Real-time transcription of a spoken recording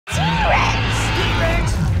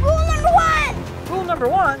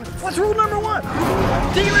number one? What's rule number one?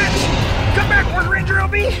 T-Rex, come back, Park Ranger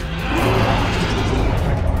LB.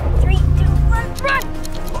 3, 2, 1, run!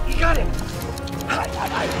 Oh, you got him.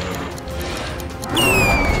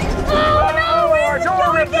 Oh no! Our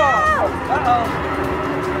door ripped off. Uh-oh.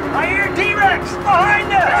 I hear T-Rex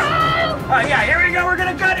behind us. No! Yeah, here we go. We're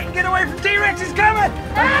gonna cut it and get away from T-Rex. He's coming.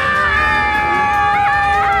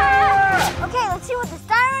 Okay, let's see what this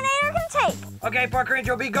Dinonator can take. Okay, Park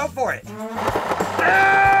Ranger LB, go for it.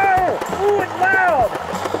 Ow! Ooh, it's loud.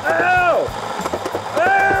 Ow!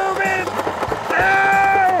 Oh, man!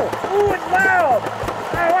 Ow! Ooh, it's loud.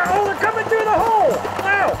 Oh, they're coming through the hole.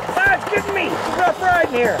 Ow! Ah, it's getting me. It's a rough ride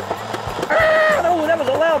in here. Ah, oh, that was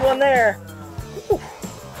a loud one there.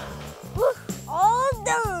 All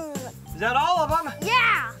done. Is that all of them?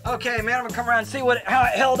 Yeah. Okay, man, I'm gonna come around and see how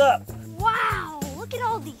it held up. Wow, look at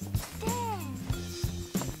all these dents.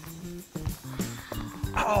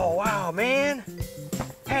 Oh, wow, man.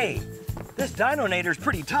 Hey, this Dinonator's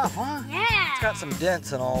pretty tough, huh? Yeah. It's got some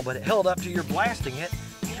dents and all, but it held up to your blasting it.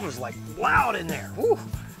 It was like loud in there. Woo.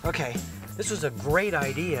 Okay, this was a great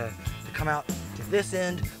idea to come out to this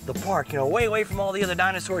end of the park, you know, way away from all the other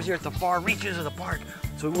dinosaurs here at the far reaches of the park.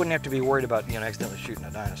 So we wouldn't have to be worried about, you know, accidentally shooting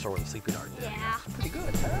a dinosaur with a sleepy dart. Yeah. Pretty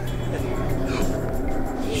good, huh?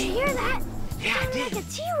 Did you hear that? Yeah, I did. Like a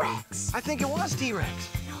T-Rex. I think it was T-Rex.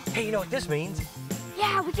 Hey, you know what this means?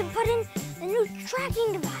 Yeah, we can put in the new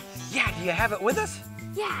tracking device. Yeah, do you have it with us?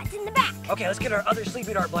 Yeah, it's in the back. Okay, let's get our other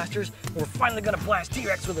sleepy dart blasters. We're finally gonna blast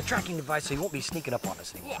T-Rex with a tracking device so he won't be sneaking up on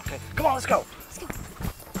us anymore. Yeah. Okay, come on, let's go. Let's go.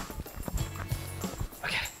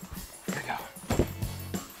 Okay, here we go.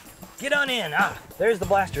 Get on in. Ah, there's the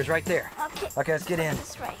blasters right there. Okay. Okay, let's get in.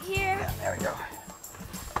 This right here. Yeah, there we go.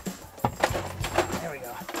 There we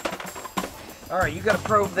go. All right, you got a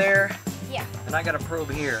probe there, Yeah. and I got a probe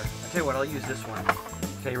here. I'll tell you what, I'll use this one.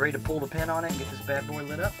 Okay, you ready to pull the pin on it and get this bad boy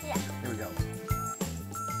lit up? Yeah. Here we go.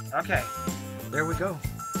 Okay, there we go.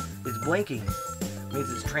 It's blinking.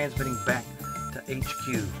 Means it's transmitting back to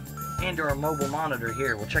HQ and to our mobile monitor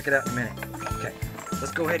here. We'll check it out in a minute. Okay,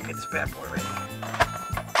 let's go ahead and get this bad boy ready.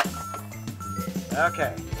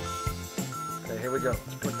 Okay. Okay, here we go.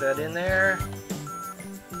 Let's put that in there.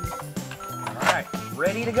 All right,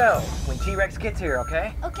 ready to go when T-Rex gets here,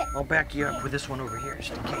 okay? Okay. I'll back you up with this one over here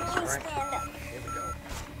just in case, all Please right? stand up. Here we go.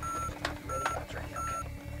 Ready, guys, ready,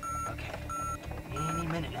 okay. Okay, any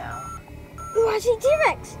minute now. Ooh, I see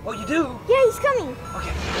T-Rex. Oh, you do? Yeah, he's coming.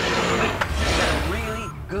 Okay, wait, just got a really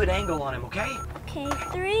good angle on him, okay? Okay,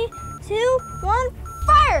 3, 2, 1,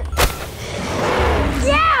 fire!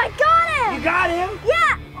 Yeah, I got him! You got him?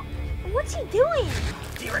 Yeah! What's he doing?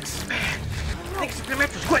 T-Rex is mad. I think it's gonna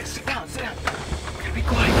make us quick. Sit down, sit down. Gotta be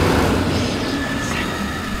quiet.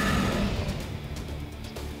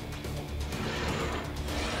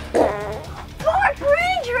 Park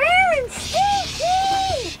Ranger Aaron,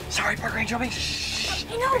 Steve! Sorry, Park Ranger. Shh.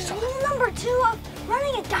 You know, rule number 2 of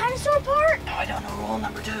running a dinosaur park? No, I don't know rule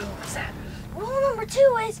number 2. What's that? Rule number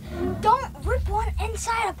 2 is don't rip one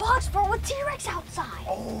inside a box for with T-Rex outside.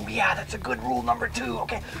 Oh, yeah, that's a good rule number 2.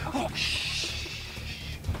 Okay. Okay. Oh, shh.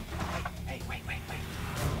 Hey, wait.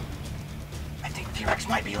 I think T-Rex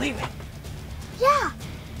might be leaving. Yeah,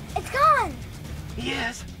 it's gone. He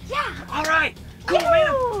is? Yeah. All right. Cool, man.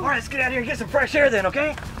 Yoo-hoo. All right, let's get out here and get some fresh air then,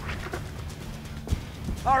 okay?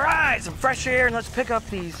 All right, some fresh air, and let's pick up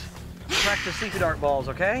these practice sleepy dart balls,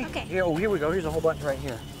 okay? Okay. Here we go. Here's a whole bunch right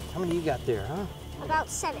here. How many you got there, huh? About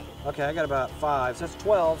 7. Okay, I got about 5, so that's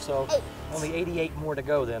 12, so 8. only 88 more to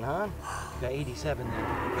go then, huh? Got 87 then.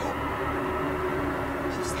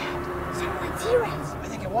 What's that? Sound like T-Rex. I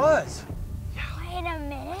think it was. Wait a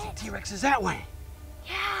minute. T-Rex is that way.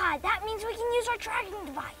 Yeah, that means we can use our tracking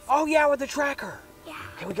device. Oh yeah, with the tracker. Yeah.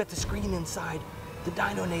 Okay, we got the screen inside the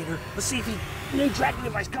Dinonator. Let's see if the new tracking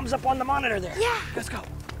device comes up on the monitor there. Yeah. Let's go.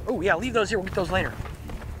 Oh yeah, leave those here, we'll get those later.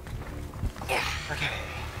 Yeah. Okay.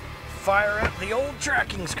 Fire up the old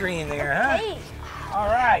tracking screen there, huh? Hey. All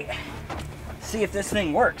right. See if this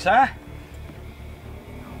thing works, huh?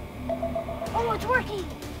 Oh, it's working.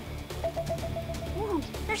 Ooh,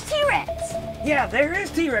 there's T-Rex. Yeah, there is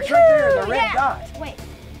T-Rex right there, the red Yeah. dot. Wait,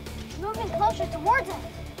 it's moving closer towards us.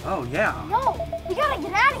 Oh yeah. No, we gotta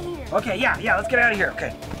get out of here. Okay, yeah, let's get out of here.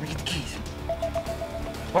 Okay, let me get the keys.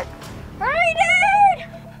 Oh, Hurry, dude!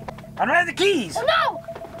 I don't have the keys. Oh, no,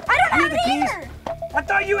 I don't You have the it keys? either. I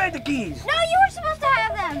thought you had the keys. No, you were supposed to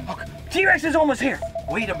have them. Okay, T-Rex is almost here.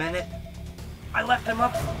 Wait a minute. I left him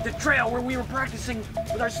up the trail where we were practicing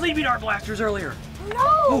with our sleepy dart blasters earlier. No.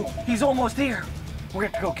 Oh, he's almost here. We're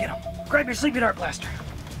gonna have to go get him. Grab your sleepy dart blaster.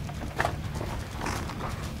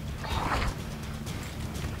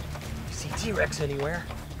 You see T-Rex anywhere?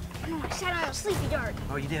 No, I sat on a sleepy dart.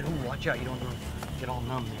 Oh, you did? Ooh, watch out. You don't get all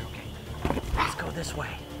numb there, okay? Let's go this way.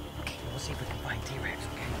 Okay. We'll see if we can find T-Rex,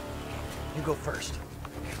 okay? You go first.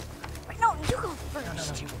 Wait, no, you go first.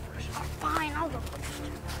 No, you go first. Oh, fine, I'll go first.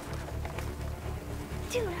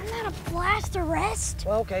 Dude, I'm not a blast arrest.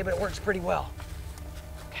 Well, okay, but it works pretty well.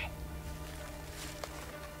 Okay.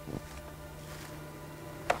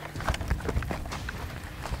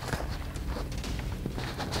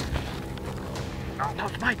 Oh, no,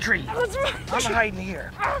 it's my tree. That was my I'm hiding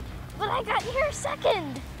here. But I got here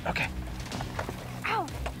second. Okay. Ow.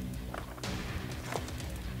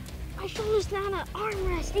 My shoulder's not an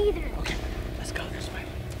armrest either. Okay, let's go this way.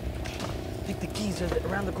 I think the keys are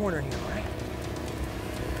around the corner here, all right?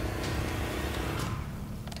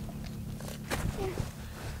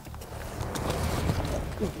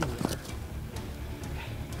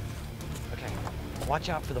 Okay, watch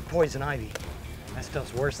out for the poison ivy. That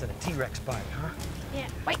stuff's worse than a T-Rex bite, huh? Yeah.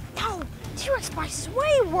 Wait, no. T-Rex bite is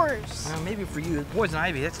way worse. Well, maybe for you, poison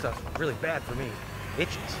ivy, that stuff's really bad for me.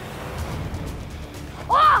 Itches.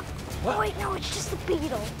 Ah! What? Oh, wait, no, it's just a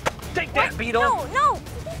beetle. Take that, beetle! No,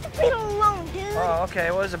 leave the beetle alone, dude. Oh, okay,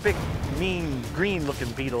 well, there's a big, mean,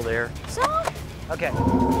 green-looking beetle there. So? Okay.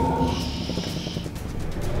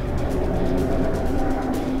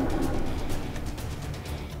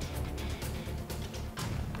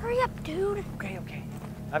 Hurry up, dude. Okay.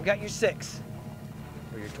 I've got your 6.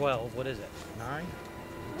 Or your 12, what is it? 9?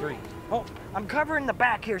 3. Oh, I'm covering the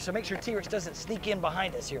back here, so make sure T-Rex doesn't sneak in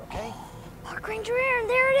behind us here, okay? Park Ranger Aaron,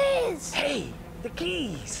 there it is. Hey, the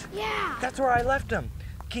keys. Yeah. That's where I left them.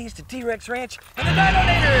 Keys to T-Rex Ranch and the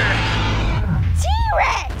Dinonator.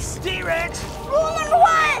 T-Rex! T-Rex. Rule number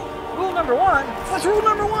 1! Rule number 1? What's rule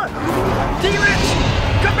number 1? T-Rex,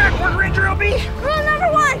 come back, Park Ranger LB. Rule number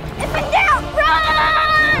 1, if in doubt, run!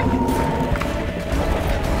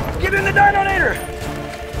 Get in the Dinonator.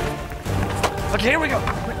 Okay, here we go.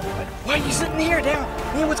 Why are you sitting here down?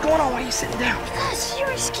 Hey, what's going on? Why are you sitting down? Because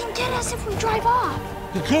T-Rex can get us if we drive off.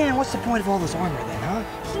 He can? What's the point of all this armor then, huh?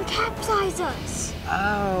 He can capsize us.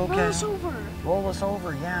 Oh, okay. Roll us over. Roll us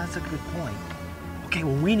over. Yeah, that's a good point. Okay,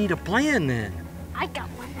 well, we need a plan then. I got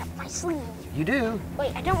one up my sleeve. You do?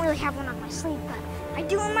 Wait, I don't really have one on my sleeve, but I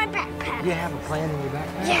do in my backpack. You have a plan in your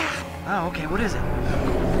backpack? Yeah. Oh, okay. What is it?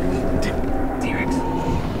 T-Rex.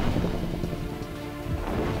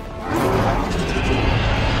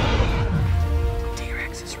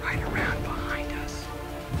 T-Rex is right around behind us.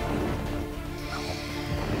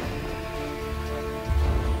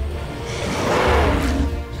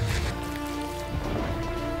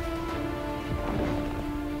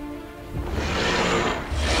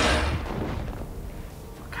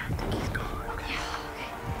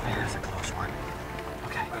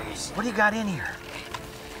 What do you got in here?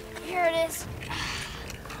 Here it is.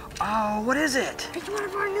 Oh, what is it? It's one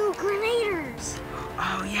of our new grenaders.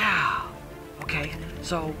 Oh, yeah. Okay,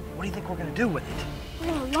 so what do you think we're gonna do with it? We're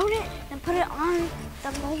gonna load it and put it on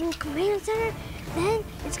the mobile command center. Then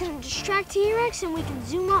it's gonna distract T-Rex and we can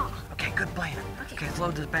zoom off. Okay, good plan. Okay, let's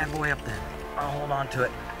load this bad boy up then. I'll hold on to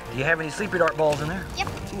it. Do you have any sleepy dart balls in there? Yep.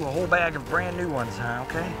 Ooh, a whole bag of brand new ones, huh?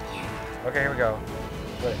 Okay. Yeah. Okay, here we go.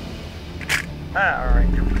 Put it. Ah, all right.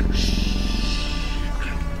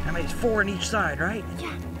 That makes 4 on each side, right?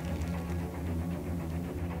 Yeah.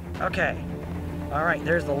 Okay. All right,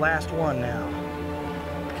 there's the last one now.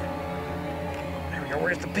 There we go.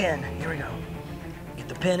 Where's the pin? Here we go. Get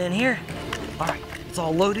the pin in here. All right, it's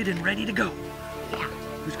all loaded and ready to go. Yeah.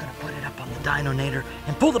 Who's gonna put it up on the Dinonator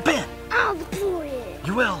and pull the pin? I'll deploy it.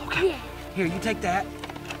 You will? Okay. Yeah. Here, you take that.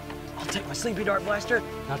 I'll take my sleepy dart blaster,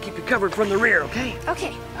 and I'll keep you covered from the rear, okay?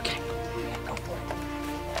 Okay. Okay. Go for it.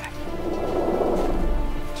 Okay.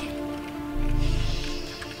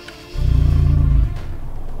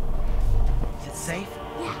 Is it safe?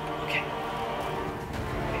 Yeah. Okay.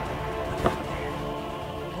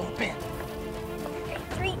 Pull the pin. Okay,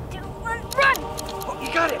 3, 2, 1, run! Oh, you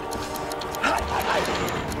got it.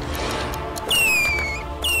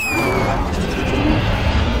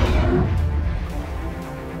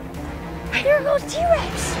 Here goes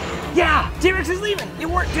T-Rex! Yeah, T-Rex is leaving. It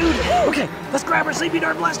worked, dude. Okay, let's grab our sleepy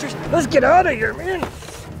dart blasters. Let's get out of here, man.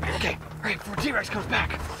 Okay, all right, before T-Rex comes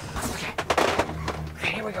back. Okay.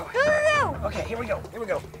 Okay, here we go. No! Okay, here we go.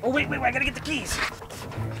 Oh, wait, I gotta get the keys.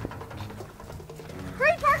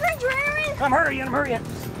 Hurry, Park Ranger Aaron! I'm hurrying.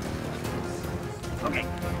 Okay.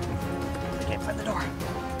 I can't find the door.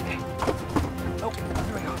 Okay. Oh,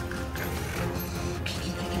 here we go.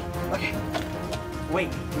 Okay. Wait,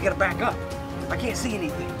 we gotta back up. I can't see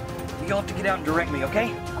anything. You'll have to get out and direct me,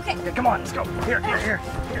 okay? Okay. Okay, come on, let's go. Here.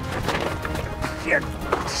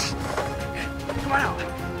 Come on out.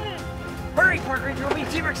 Hurry, Park Ranger with me.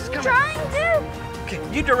 T-Rex is coming. Trying to. Okay,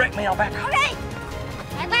 you direct me. I'll back. Okay.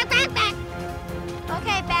 Back.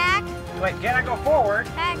 Okay, back. Wait, can I go forward?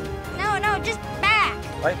 Back. No, just back.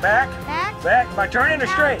 Wait, back. Back. Back. Am I turning or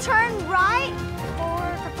Now straight? turn right.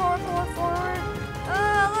 Forward.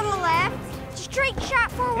 A little left. Straight shot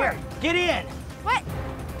forward. Here, get in. What?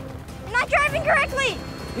 I'm not driving correctly.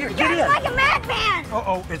 Here, You're get driving in. like a madman.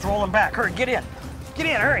 Uh-oh, it's rolling back. Hurry, get in. Get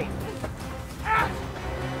in, hurry.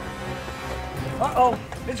 Uh-oh,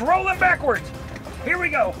 it's rolling backwards. Here we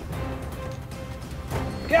go.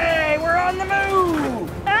 Okay, we're on the move.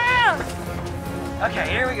 Oh! Okay,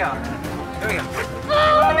 here we go. Here we go.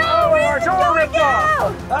 Oh, no, where our is it door going ripped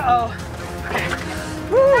off. Uh-oh.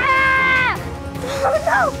 Ah! Oh,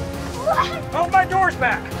 no. What? Oh, my door's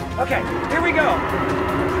back. Okay, here we go.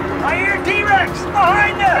 I hear T-Rex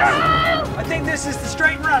behind us. No! I think this is the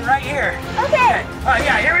straight run right here. Okay.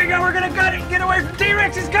 Yeah, here we go. We're gonna gut it. Get away from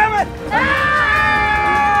T-Rex. It's coming. Ah!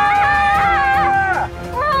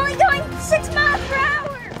 We're only going 6 miles per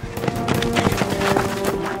hour.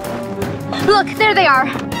 Look, there they are.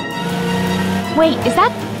 Wait, is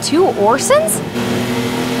that 2 Orsons?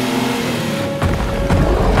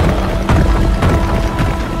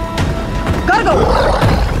 Gotta go!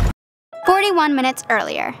 41 minutes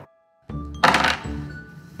earlier.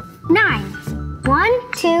 9. 1,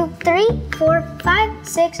 2, 3, 4, 5,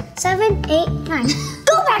 6, 7, 8, 9.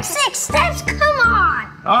 Go back 6 steps, come on!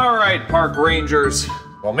 All right, park rangers.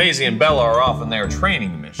 While Maisie and Bella are off on their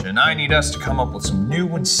training mission, I need us to come up with some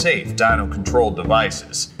new and safe dino-controlled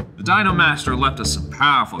devices. The Dino Master left us some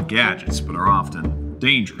powerful gadgets, but are often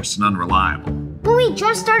dangerous and unreliable. But we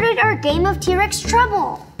just started our game of T-Rex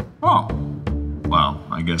Trouble. Oh, well,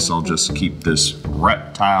 I guess I'll just keep this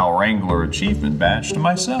Reptile Wrangler achievement badge to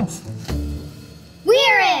myself.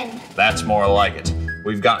 We're in! That's more like it.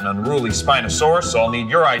 We've got an unruly Spinosaurus, so I'll need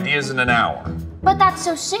your ideas in an hour. But that's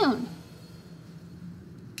so soon.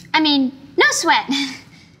 I mean, no sweat.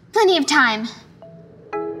 Plenty of time.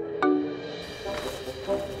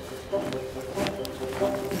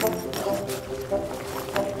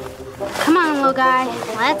 Come on, little guy.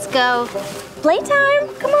 Let's go. Playtime.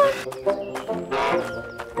 Come on.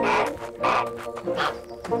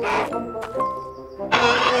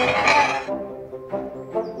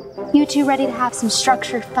 You two ready to have some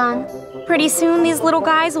structured fun? Pretty soon these little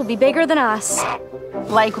guys will be bigger than us.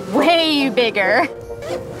 Like way bigger.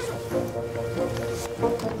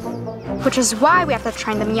 Which is why we have to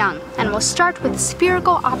train them young, and we'll start with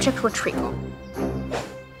spherical object retrieval.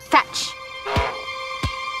 Fetch.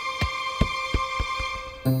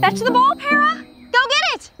 Fetch the ball, Para. Go get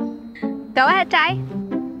it. Go ahead, Ty.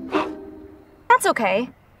 That's okay.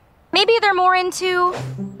 Maybe they're more into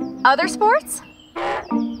other sports?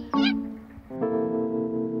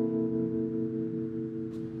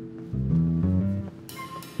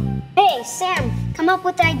 Hey, Sam, come up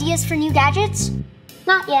with ideas for new gadgets?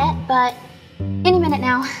 Not yet, but any minute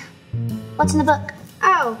now. What's in the book?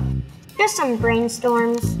 Oh, just some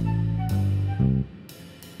brainstorms.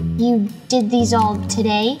 You did these all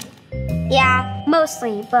today? Yeah,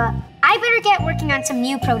 mostly, but I better get working on some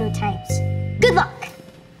new prototypes. Good luck!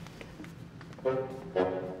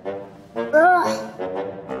 Ugh.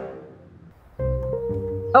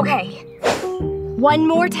 Okay. One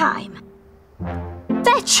more time.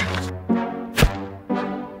 Fetch!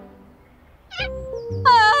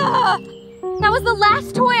 Ah! That was the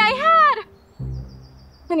last toy I had!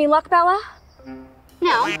 Any luck, Bella?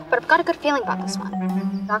 No, but I've got a good feeling about this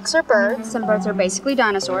one. Ducks are birds, and birds are basically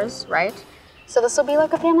dinosaurs, right? So this will be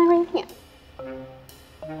like a family reunion.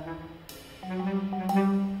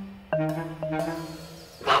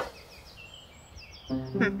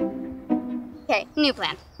 Okay, new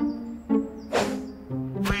plan.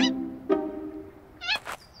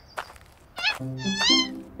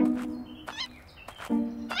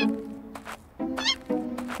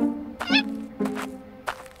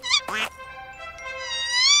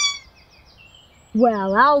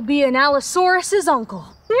 Well, I'll be an Allosaurus's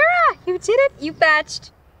uncle. Sarah, you did it. You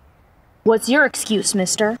fetched. What's your excuse,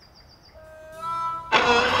 mister?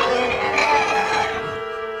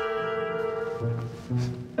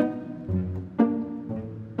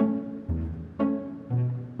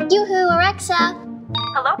 Yoo-hoo, Alexa!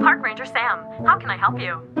 Hello, Park Ranger Sam. How can I help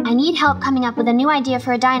you? I need help coming up with a new idea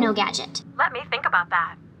for a dino gadget. Let me think about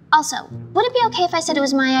that. Also, would it be okay if I said it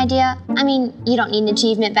was my idea? I mean, you don't need an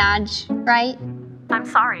achievement badge, right? I'm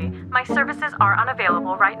sorry. My services are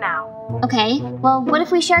unavailable right now. Okay, well, what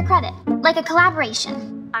if we share credit? Like a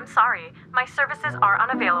collaboration. I'm sorry. My services are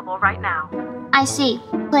unavailable right now. I see.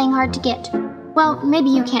 Playing hard to get. Well, maybe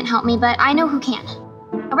you can't help me, but I know who can.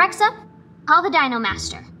 Alexa, call the Dino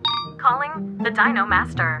Master. Calling the Dino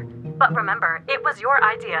Master. But remember, it was your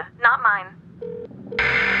idea, not mine.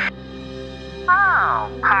 Oh,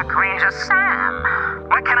 Park Ranger Sam.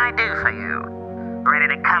 What can I do for you? Ready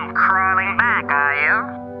to come crawling back, are you?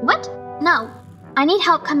 What? No. I need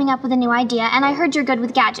help coming up with a new idea, and I heard you're good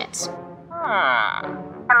with gadgets. A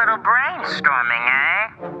little brainstorming, eh?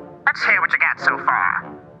 Let's hear what you got so far.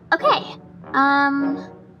 Okay.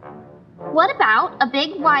 What about a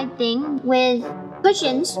big wide thing with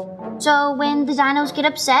cushions, so when the dinos get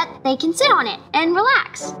upset, they can sit on it and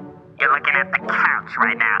relax? You're looking at the couch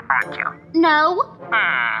right now, aren't you? No.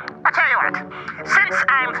 I'll tell you what. Since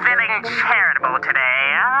I'm feeling charitable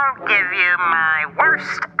today, I'll give you my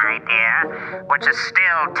worst idea, which is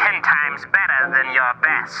still 10 times better than your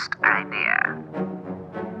best idea.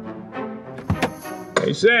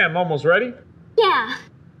 Hey, Sam, almost ready? Yeah.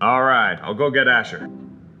 All right, I'll go get Asher.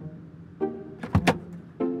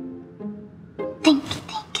 Think.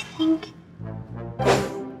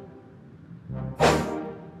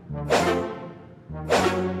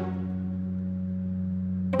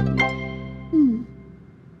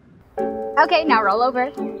 Okay, now roll over.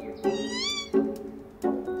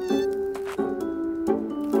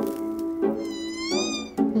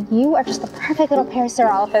 You are just the perfect little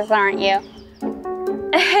Parasaurolophus, aren't you?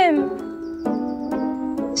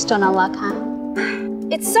 Still no luck, huh?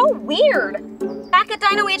 It's so weird. Back at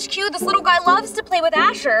Dino HQ, this little guy loves to play with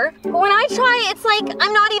Asher, but when I try, it's like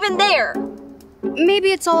I'm not even there.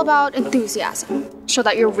 Maybe it's all about enthusiasm. Show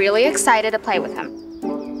that you're really excited to play with him.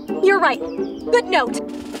 You're right. Good note.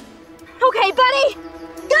 Okay, buddy,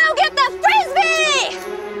 go get the frisbee!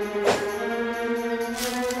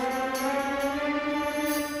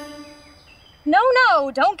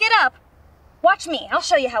 No, don't get up. Watch me, I'll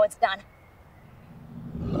show you how it's done.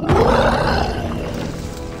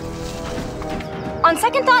 On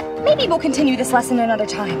second thought, maybe we'll continue this lesson another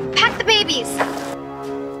time. Pack the babies.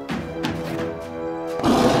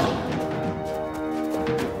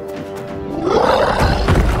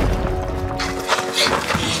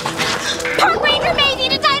 Park Ranger Maisie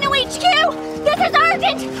to Dino HQ! This is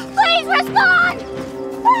urgent! Please respond!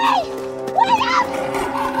 Hey! Wait up!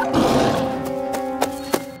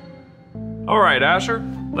 All right, Asher,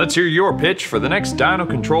 let's hear your pitch for the next Dino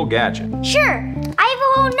Control gadget. Sure. I have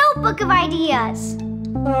a whole notebook of ideas.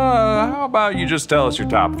 How about you just tell us your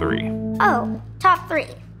top 3? Oh, top 3.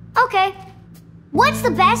 Okay. What's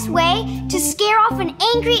the best way to scare off an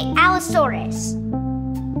angry Allosaurus?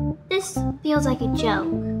 This feels like a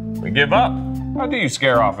joke. We give up. How do you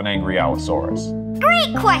scare off an angry Allosaurus?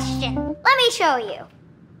 Great question. Let me show you.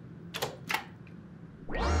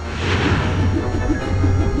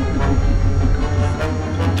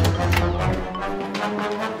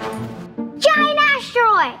 Giant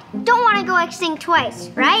asteroid! Don't want to go extinct twice,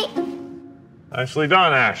 right? Nicely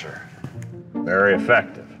done, Asher. Very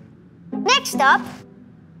effective. Next up,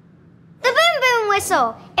 the boom boom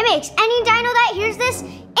whistle. It makes any dino that hears this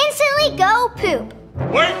instantly go poop.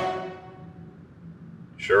 Wait!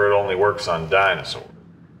 Sure it only works on dinosaurs?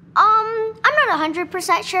 I'm not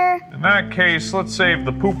 100% sure. In that case, let's save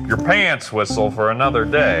the poop your pants whistle for another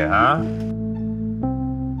day, huh?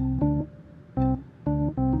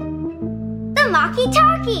 The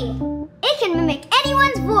walkie-talkie. It can mimic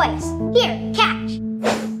anyone's voice. Here, catch.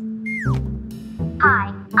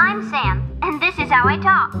 Hi, I'm Sam, and this is how I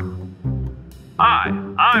talk. Hi,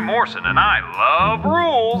 I'm Orson, and I love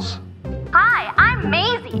rules. Hi, I'm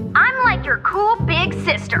Maisie. I'm like your cool big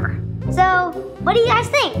sister. So, what do you guys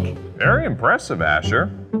think? Very impressive, Asher.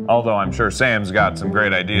 Although I'm sure Sam's got some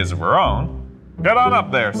great ideas of her own. Get on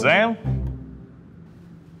up there, Sam.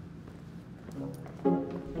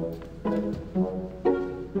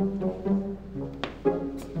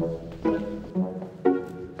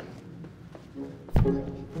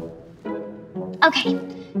 Okay,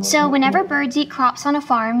 so whenever birds eat crops on a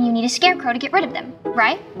farm, you need a scarecrow to get rid of them,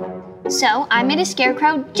 right? So I made a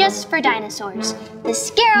scarecrow just for dinosaurs. The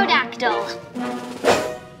Scarodactyl.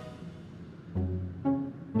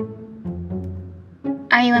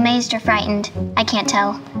 Are you amazed or frightened? I can't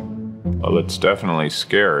tell. Well, it's definitely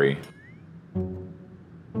scary. It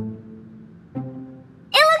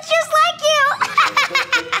looks just like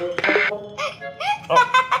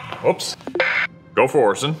you! Oops. Go for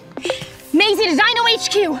Orson. Maisie to Dino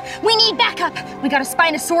HQ! We need backup! We got a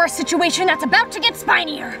Spinosaurus situation that's about to get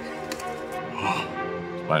spinier!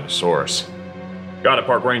 Spinosaurus. Got it,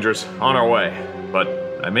 Park Rangers. On our way. But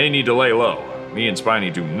I may need to lay low. Me and Spiny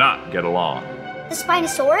do not get along. The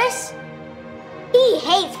Spinosaurus? He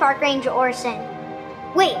hates Park Ranger Orson.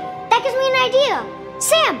 Wait, that gives me an idea.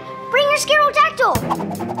 Sam, bring your Scarodactyl!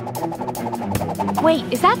 Wait,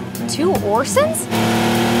 is that 2 Orsons?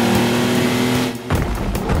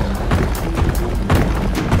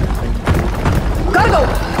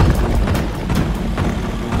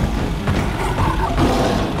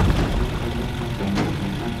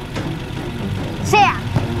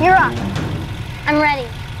 rock. I'm ready.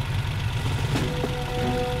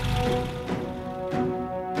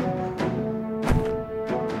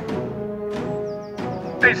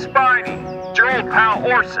 Hey, Spidey, it's your old pal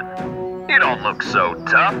Orson. You don't look so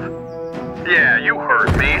tough. Yeah, you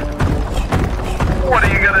heard me. What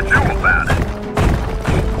are you gonna do about it?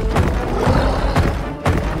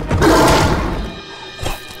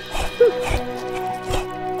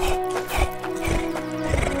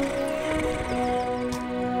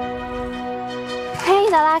 Hey,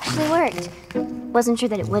 that actually worked. Wasn't sure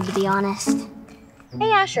that it would, to be honest.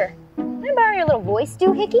 Hey, Asher. Can I borrow your little voice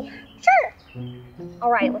doohickey? Sure.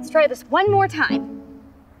 All right, let's try this one more time.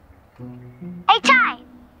 Hey, Chai.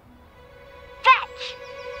 Fetch.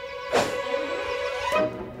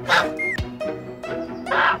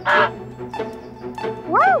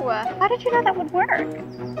 Whoa, how did you know that would work?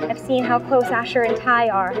 I've seen how close Asher and Ty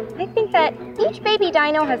are. I think that each baby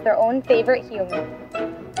dino has their own favorite human.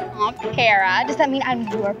 Aw, Kara, does that mean I'm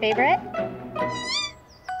your favorite?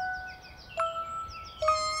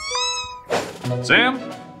 Sam,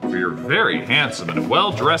 for your very handsome and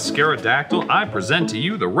well-dressed Scarodactyl, I present to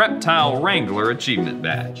you the Reptile Wrangler Achievement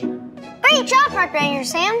Badge. Great job, Park Ranger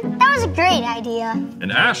Sam. That was a great idea.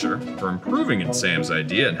 And Asher, for improving in Sam's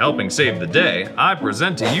idea and helping save the day, I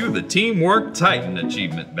present to you the Teamwork Titan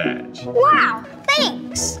Achievement Badge. Wow,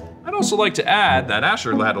 thanks. I'd also like to add that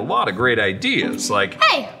Asher had a lot of great ideas, like,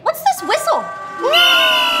 Hey, what's this whistle?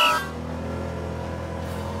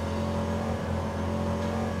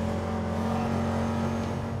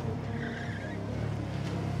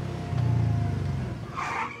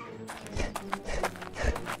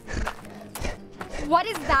 What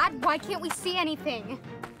is that? Why can't we see anything?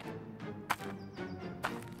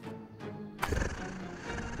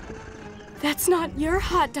 That's not your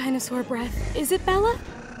hot dinosaur breath, is it, Bella?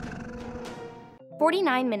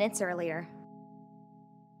 49 minutes earlier.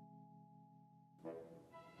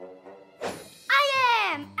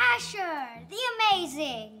 I am Asher, the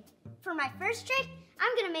Amazing. For my first trick,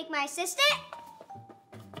 I'm gonna make my assistant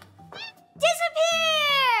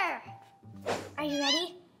disappear! Are you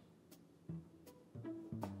ready?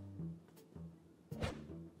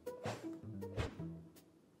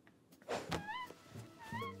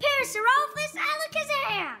 Parasaurolophus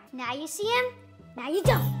alakazam! Now you see him, now you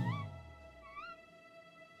don't.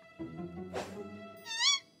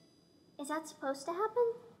 Is that supposed to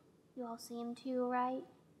happen? You all see him too, right?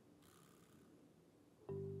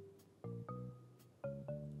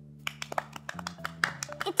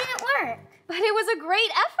 It didn't work. But it was a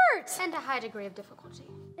great effort! And a high degree of difficulty.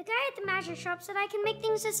 The guy at the magic shop said I can make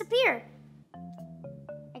things disappear.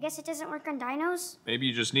 I guess it doesn't work on dinos. maybe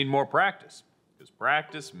you just need more practice. Because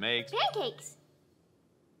practice makes... Pancakes!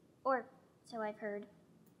 Or so I've heard.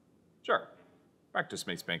 Sure, practice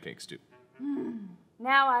makes pancakes too.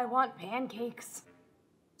 Now I want pancakes.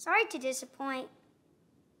 Sorry to disappoint.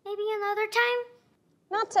 Maybe another time?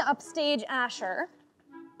 Not to upstage Asher,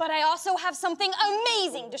 but I also have something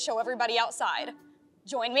amazing to show everybody outside.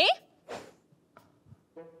 Join me?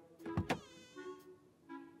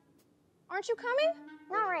 Aren't you coming?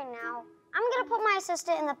 Not right now. I'm gonna put my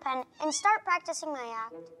assistant in the pen and start practicing my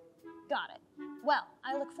act. Got it. Well,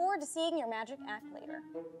 I look forward to seeing your magic act later.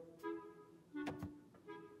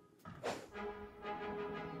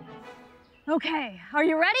 Okay, are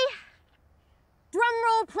you ready? Drum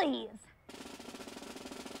roll, please.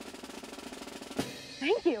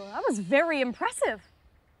 Thank you, that was very impressive.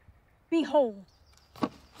 Behold.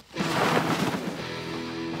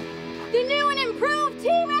 The new and improved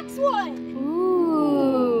T-Rex Wood!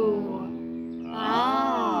 Ooh.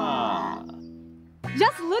 Ah.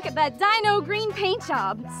 Just look at that dino green paint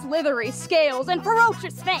job. Slithery scales and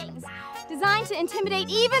ferocious fangs. Designed to intimidate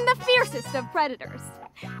even the fiercest of predators.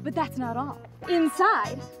 But that's not all.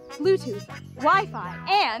 Inside, Bluetooth, Wi-Fi,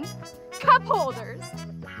 and cup holders.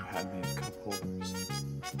 You had me in cup holders.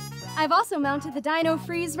 I've also mounted the Dino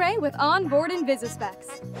Freeze Ray with onboard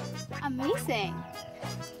Invisispecs. Amazing.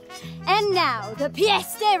 And now, the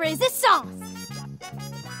pièce de résistance!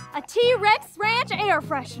 A T-Rex Ranch air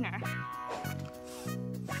freshener.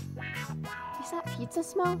 Is that pizza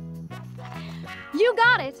smell? You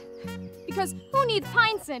got it! Because who needs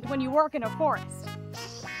pine scent when you work in a forest?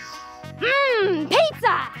 Mmm,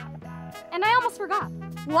 pizza! And I almost forgot.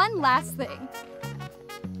 One last thing.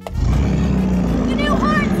 The new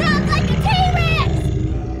horn sounds like a T-Rex!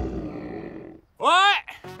 What?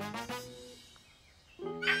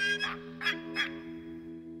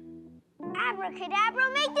 Abracadabra,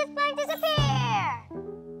 make this plant disappear!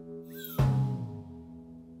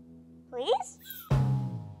 Please?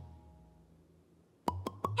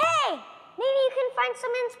 Hey! Maybe you can find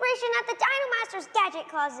some inspiration at the Dinomaster's gadget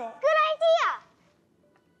closet. Good idea!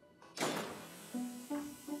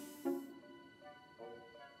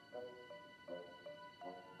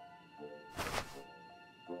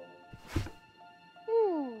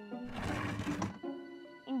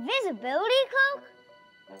 Invisibility cloak?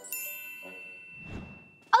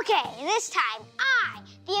 Okay, this time I,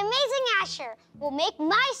 the amazing Asher, will make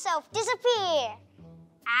myself disappear.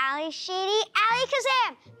 Ali Sheedy, Ali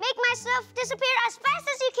Kazam, make myself disappear as fast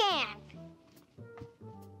as you can.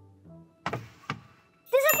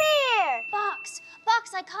 Disappear! Box,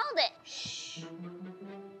 I called it. Shh.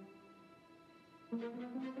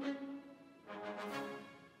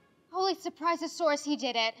 Holy surprisosaurus, he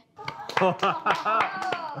did it.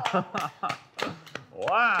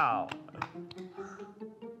 Wow.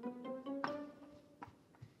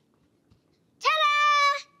 Ta-da!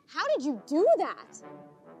 How did you do that?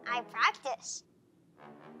 I practice.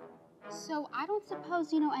 So I don't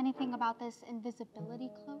suppose you know anything about this invisibility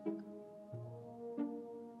cloak?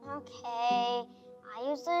 Okay, I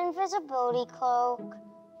use the invisibility cloak.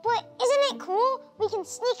 But isn't it cool? We can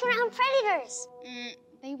sneak around predators.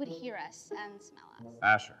 They would hear us and smell us.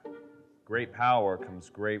 Asher, great power comes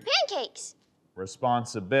great Pancakes!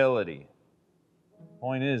 responsibility.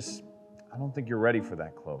 Point is, I don't think you're ready for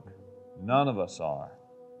that cloak. None of us are.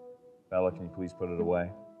 Bella, can you please put it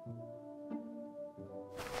away?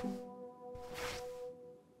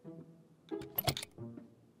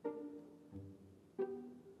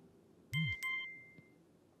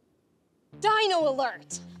 Dino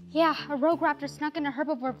alert! Yeah, a rogue raptor snuck into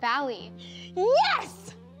Herbivore Valley.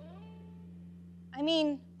 Yes! I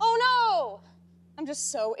mean, oh no! I'm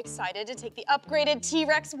just so excited to take the upgraded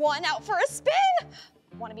T-Rex 1 out for a spin!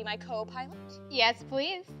 Want to be my co-pilot? Yes,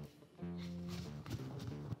 please.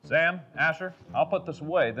 Sam, Asher, I'll put this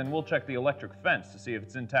away, then we'll check the electric fence to see if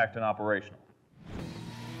it's intact and operational.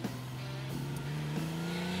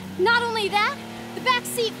 Not only that, the back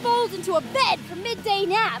seat folds into a bed for midday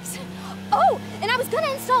naps. Oh, and I was gonna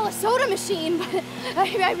install a soda machine, but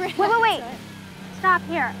I ran out. Wait. Stop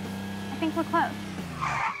here. I think we're close.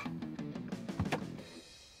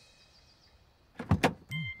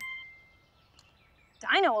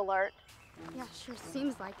 Dino alert. Yeah, sure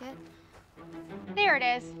seems like it. There it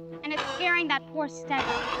is, and it's scaring that poor Stego.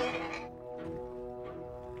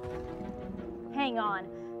 Hang on.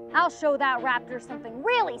 I'll show that raptor something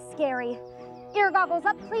really scary. Ear goggles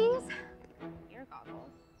up, please. Ear goggles.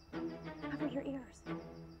 Cover your ears.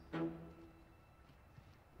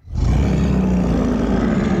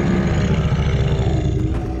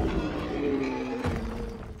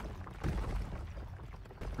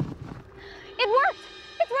 It worked!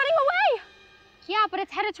 It's running away! Yeah, but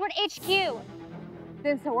it's headed toward HQ.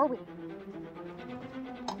 Then so are we.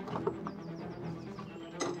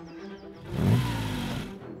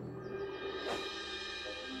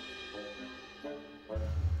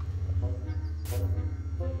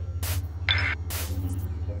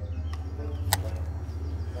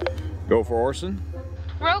 Go for Orson.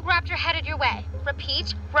 Rogue raptor headed your way.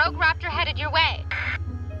 Repeat, rogue raptor headed your way.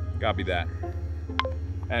 Copy that.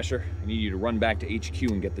 Asher, I need you to run back to HQ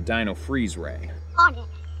and get the Dino freeze ray. On it.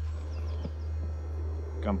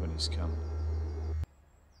 Company's coming.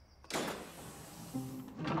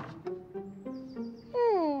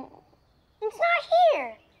 It's not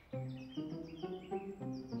here.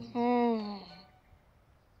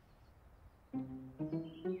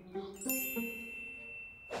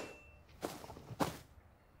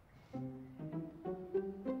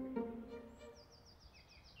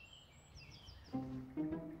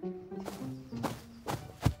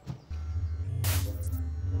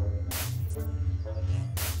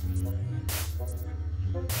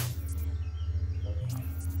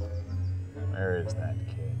 Where is that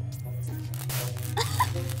kid?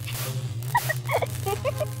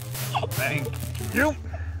 Thank you.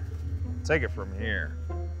 Take it from here.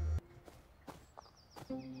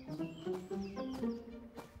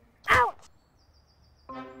 Ouch!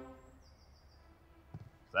 Is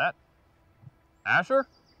that Asher?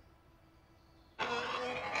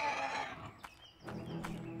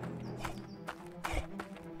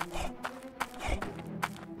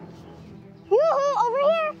 Yoo-hoo, over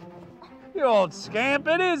here! You old scamp,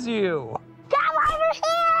 it is you. Come over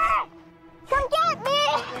here! Come get me!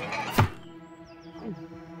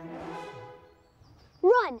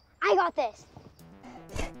 Run! I got this.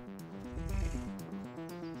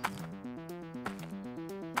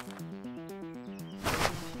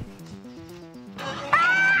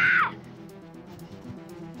 Ah!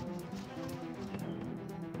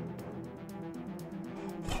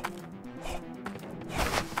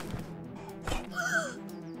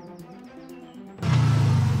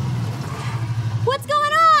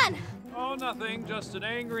 nothing, just an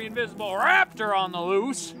angry invisible raptor on the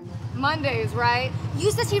loose. Mondays, right?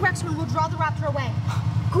 Use the T-Rex when we'll draw the raptor away.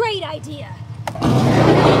 Great idea. But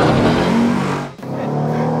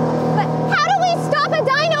how do we stop a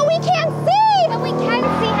dino we can't see? But we can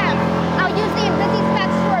see him. I'll use the Invisi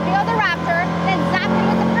specs to reveal the raptor, then zap him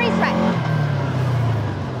with the freeze ray.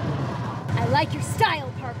 I like your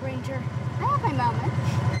style, Park Ranger. I have my moment.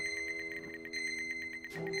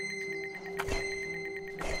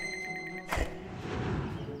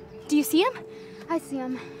 Do you see him? I see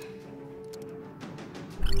him.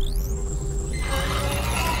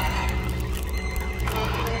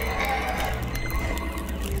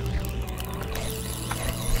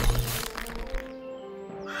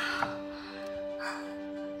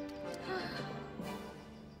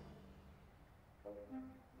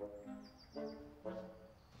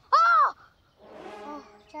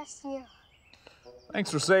 Just you. Thanks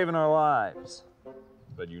for saving our lives.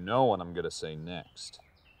 But you know what I'm gonna say next.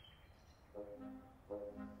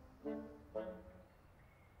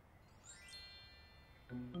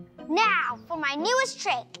 Now, for my newest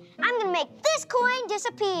trick. I'm gonna make this coin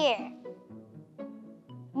disappear.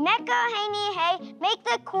 Mecha, hey, hey, make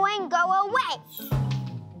the coin go away.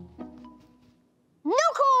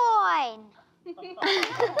 New coin!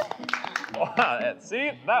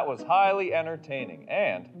 See, that was highly entertaining,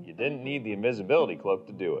 and you didn't need the invisibility cloak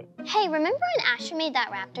to do it. Hey, remember when Asher made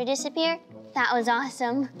that raptor disappear? That was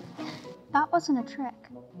awesome. That wasn't a trick.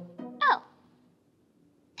 Oh.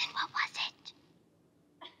 Then what was it?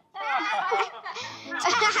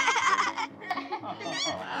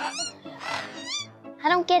 I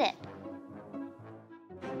don't get it.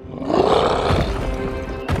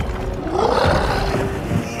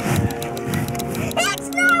 It's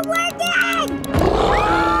not working!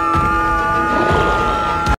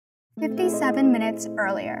 57 minutes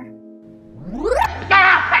earlier.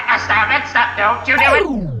 Stop, don't you do it!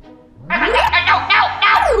 No!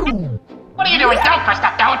 What are you doing? Don't press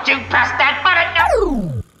that, don't you press that button,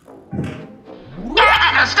 no!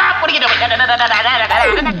 Stop, what are you doing? That's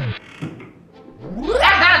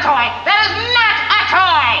not a toy! That is not a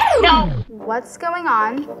toy! No! What's going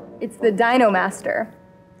on? It's the Dinomaster.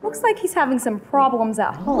 Looks like he's having some problems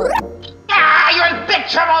at home. You're in big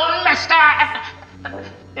trouble, mister!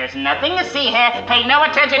 There's nothing to see here. Pay no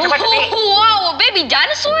attention to what you see. Whoa, a baby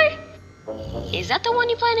dinosaur? Is that the one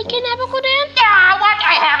you plan to kidnap, Uncle Dan? What?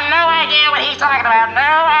 I have no idea what he's talking about.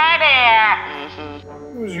 No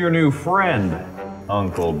idea. Who's your new friend,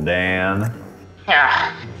 Uncle Dan?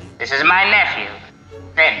 This is my nephew,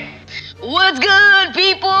 Finn. What's good,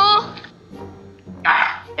 people?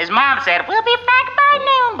 His mom said, we'll be back by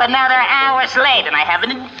noon, but now they're hours late and I have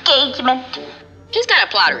an engagement. He's got a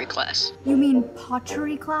plottery class. You mean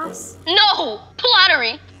pottery class? No,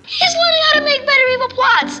 plottery. He's learning how to make better evil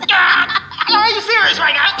plots. Are you serious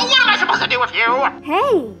right now? What am I supposed to do with you?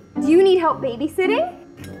 Hey, do you need help babysitting?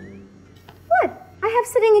 What? I have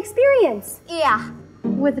sitting experience. Yeah,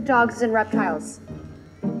 with dogs and reptiles.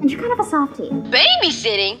 And you're kind of a softie.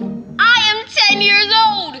 Babysitting? I am 10 years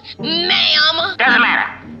old, ma'am. Doesn't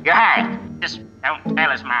matter. You're hired. Just don't tell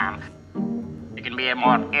his mom. She can be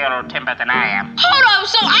more ill-tempered than I am. Hold on,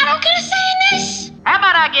 so I don't get a say in this? How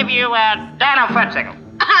about I give you a Dino Fudgesicle?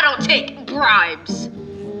 I don't take bribes.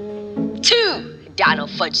 2 Dino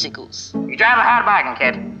Fudgesicles. You drive a hard bargain,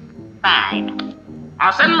 kid. Fine.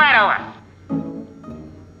 I'll send him right over.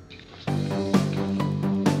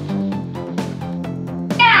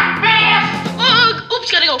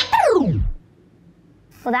 Oops, gotta go.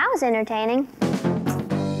 Well, that was entertaining.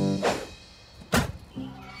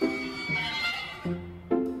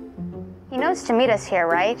 He knows to meet us here,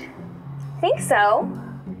 right? Think so.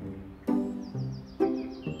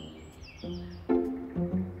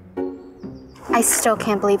 I still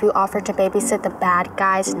can't believe you offered to babysit the bad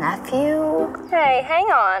guy's nephew. Hey, hang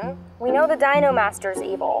on. We know the Dinomaster's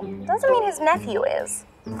evil. Doesn't mean his nephew is.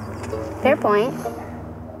 Fair point.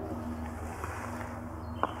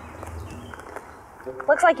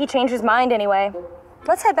 Looks like he changed his mind anyway.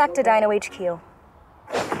 Let's head back to Dino HQ.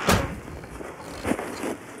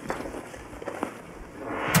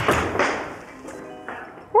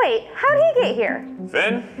 Wait, how did he get here?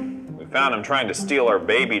 Finn, we found him trying to steal our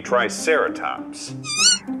baby Triceratops.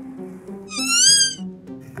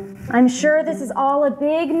 I'm sure this is all a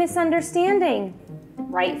big misunderstanding.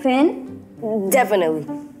 Right, Finn? Definitely.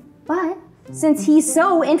 But since he's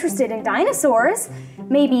so interested in dinosaurs,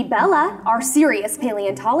 maybe Bella, our serious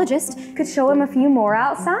paleontologist, could show him a few more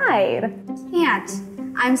outside. Can't.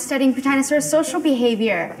 I'm studying for dinosaur social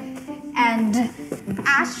behavior. And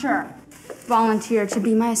Asher volunteered to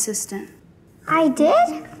be my assistant. I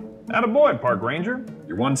did? Attaboy, Park Ranger.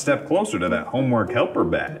 You're one step closer to that homework helper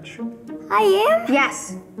badge. I am?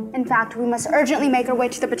 Yes. In fact, we must urgently make our way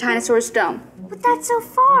to the Dinosaurs dome. But that's so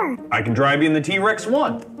far. I can drive you in the T-Rex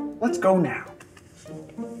 1. Let's go now.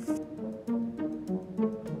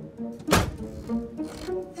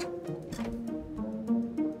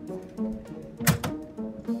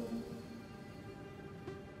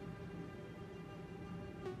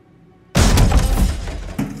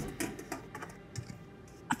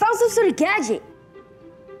 I found some sort of gadget.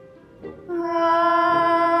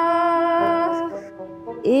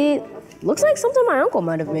 It looks like something my uncle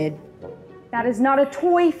might have made. That is not a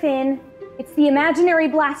toy, Finn. It's the imaginary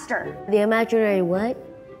blaster. The imaginary what?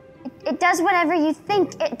 It does whatever you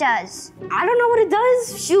think it does. I don't know what it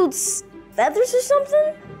does. Shoots feathers or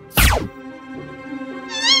something?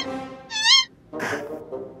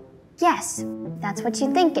 Yes, that's what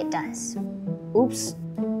you think it does. Oops.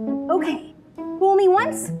 Okay, fool me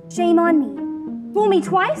once, shame on me. Fool me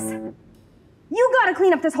twice, you gotta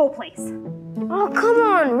clean up this whole place. Oh, come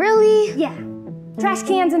on, really? Yeah, trash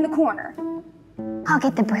cans in the corner. I'll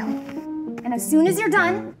get the broom. And as soon as you're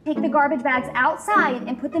done, take the garbage bags outside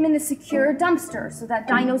and put them in the secure dumpster so that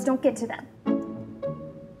dinos don't get to them.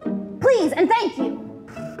 Please and thank you.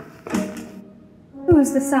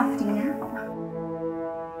 Who's the softie now?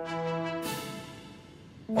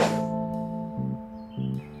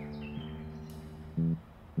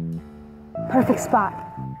 Perfect spot.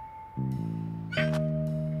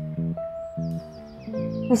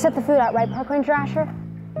 You set the food out, right, Park Ranger Asher?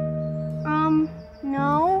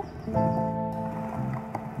 No.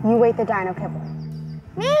 You ate the dino kibble.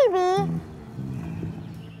 Maybe.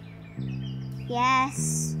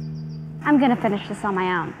 Yes. I'm gonna finish this on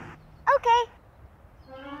my own. Okay.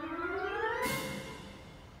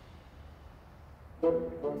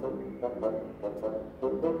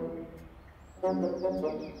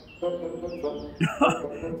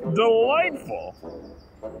 Delightful.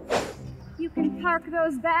 You can park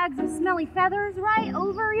those bags of smelly feathers right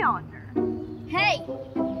over yonder. Hey,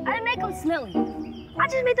 I didn't make them smelly. I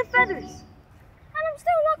just made the feathers. And I'm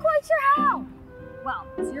still not quite sure how. Well,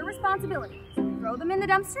 it's your responsibility. So throw them in the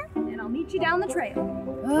dumpster, and I'll meet you down the trail.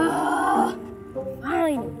 Ugh,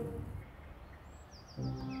 fine.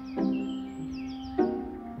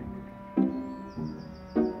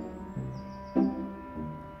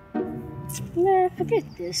 Nah, forget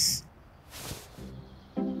this.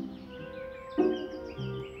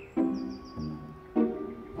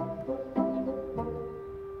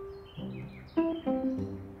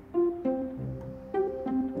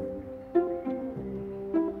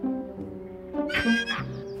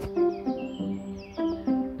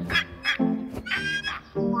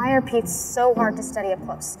 Why are Pete's so hard to study up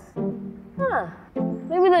close? Huh.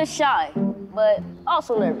 Maybe they're shy, but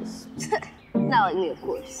also nervous. Not like me, of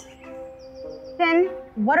course. Finn,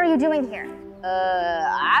 what are you doing here?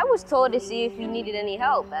 I was told to see if you needed any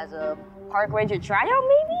help as a park ranger tryout,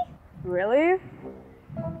 maybe? Really?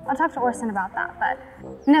 I'll talk to Orson about that,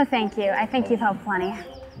 but no thank you. I think you've helped plenty.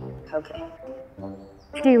 Okay.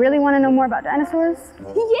 Do you really want to know more about dinosaurs?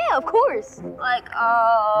 Yeah, of course. Like,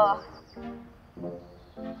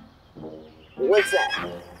 what's that?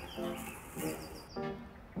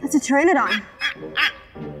 That's a pteranodon.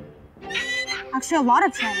 Actually, a lot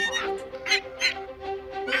of pteranodons.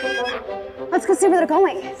 Let's go see where they're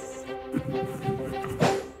going.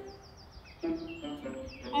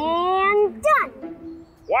 And done.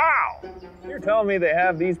 Wow! You're telling me they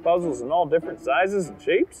have these puzzles in all different sizes and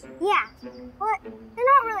shapes? Yeah, but they're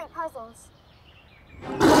not really puzzles.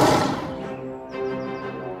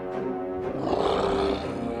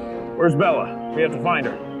 Where's Bella? We have to find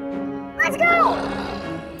her. Let's go!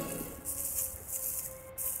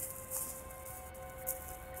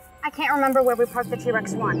 I can't remember where we parked the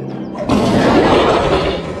T-Rex 1.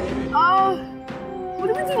 What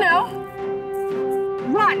do we do now?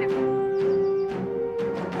 Run!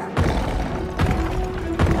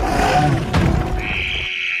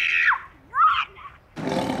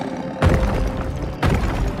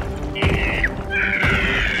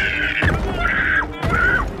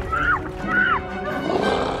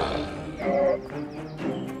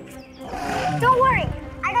 Don't worry,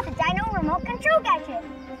 I got the Dino remote control gadget.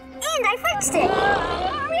 And I fixed it.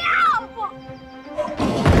 Meow!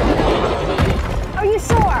 Are you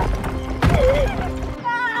sure?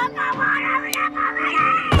 Come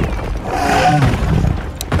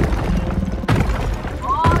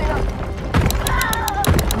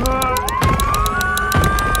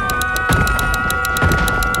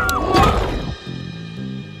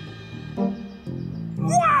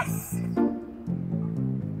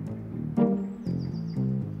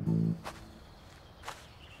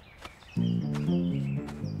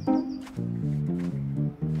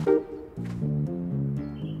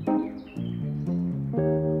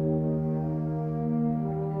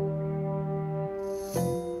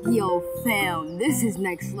This is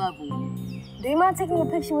next level. Do you mind taking a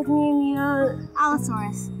picture with me and the,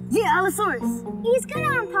 Allosaurus. Yeah, Allosaurus. He's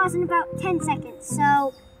gonna unpause in about 10 seconds,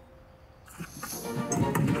 so...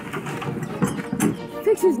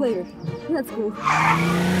 Pictures later. That's cool.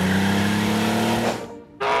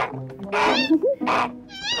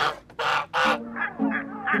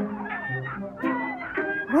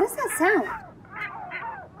 What does that sound?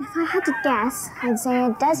 If I had to guess, I'd say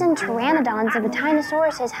a dozen pteranodons of a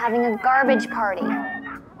Dinosaurus is having a garbage party.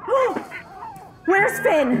 Where's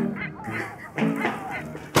Finn?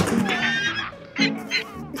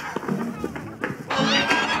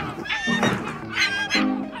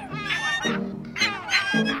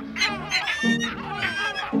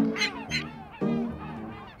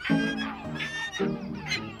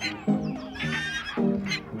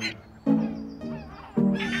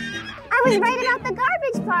 I was right about the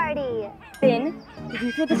garbage party. Finn, did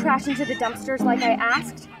you throw the trash into the dumpsters like I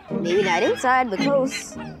asked? Maybe not inside, but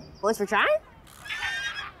close. What's for trying?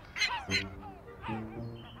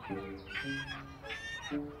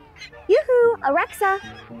 Yoo-hoo, Alexa,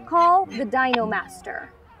 call the Dino Master.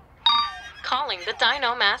 Calling the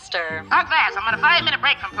Dino Master. Talk fast. I'm on a 5-minute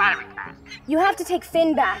break from pottery class. You have to take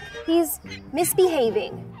Finn back. He's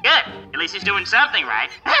misbehaving. Good. At least he's doing something right.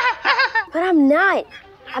 But I'm not.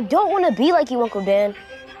 I don't want to be like you, Uncle Dan.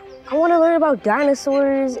 I want to learn about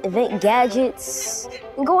dinosaurs, invent gadgets,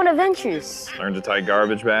 and go on adventures. Learn to tie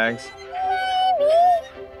garbage bags. Maybe.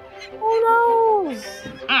 Who knows?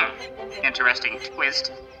 Interesting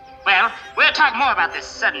twist. Well, we'll talk more about this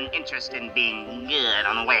sudden interest in being good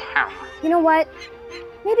on the way home. You know what?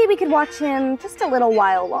 Maybe we could watch him just a little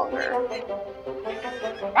while longer.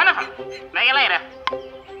 Wonderful. See you later.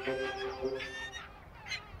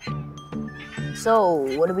 So,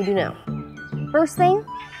 what do we do now? First thing,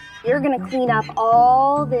 you're gonna clean up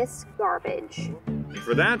all this garbage.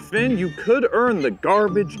 For that, Finn, you could earn the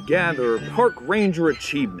Garbage Gatherer Park Ranger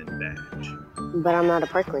Achievement Badge. But I'm not a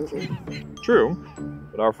park ranger. True,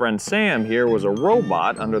 but our friend Sam here was a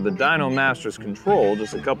robot under the Dino Master's control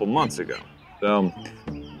just a couple months ago. So,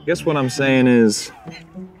 I guess what I'm saying is,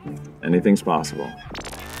 anything's possible.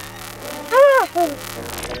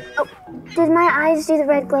 Oh, did my eyes do the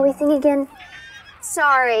red glowy thing again?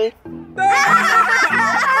 Sorry.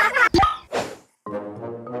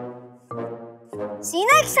 See you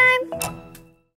next time.